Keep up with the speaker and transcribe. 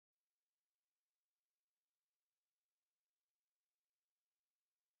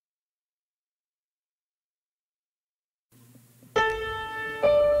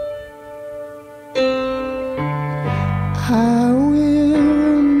I will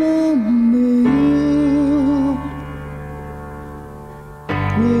remember you.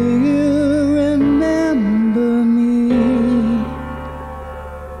 Will you remember me?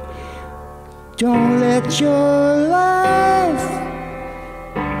 Don't let your life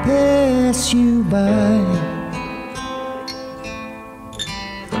pass you by.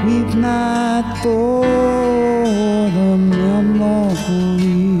 Weep not for the memories.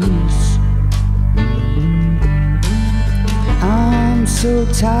 I'm so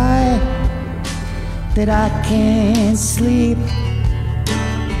tired that I can't sleep,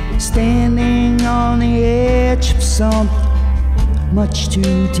 standing on the edge of something much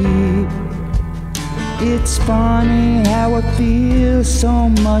too deep. It's funny how I feel so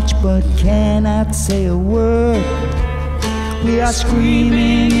much but cannot say a word. We are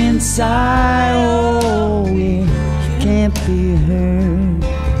screaming inside, oh, we can't be heard.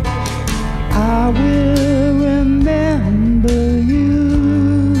 I will remember you.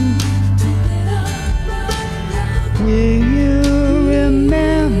 Will you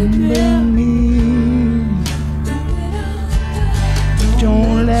remember me?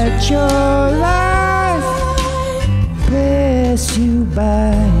 Don't let your life pass you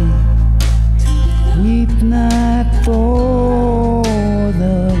by. Weep not for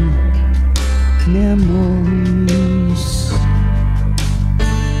the memories.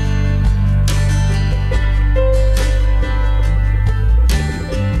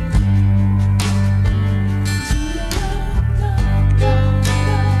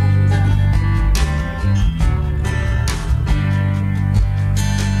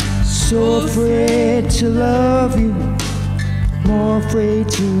 So afraid to love you, more afraid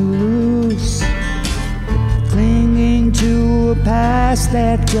to lose, clinging to a past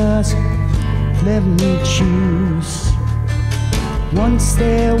that doesn't let me choose. Once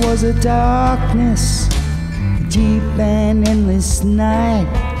there was a darkness, a deep and endless night.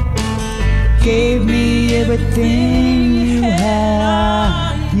 Gave me everything you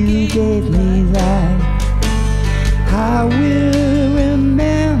had, you gave me life. I will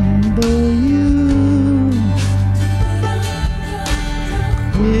remember you.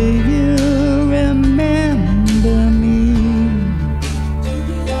 Will you remember me?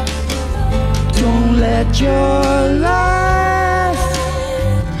 Don't let your life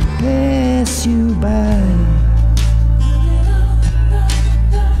pass you by.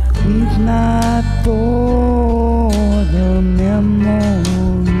 Weep not for the memories.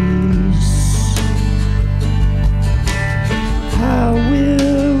 I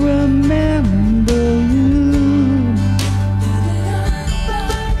will remember you.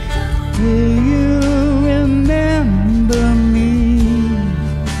 Will you remember me?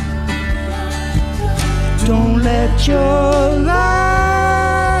 Don't let your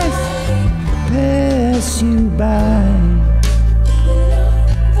life pass you by.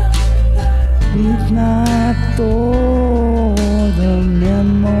 Weep not for the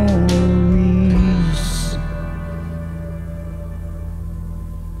memories.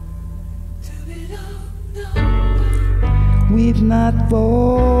 Weep not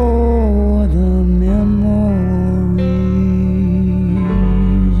for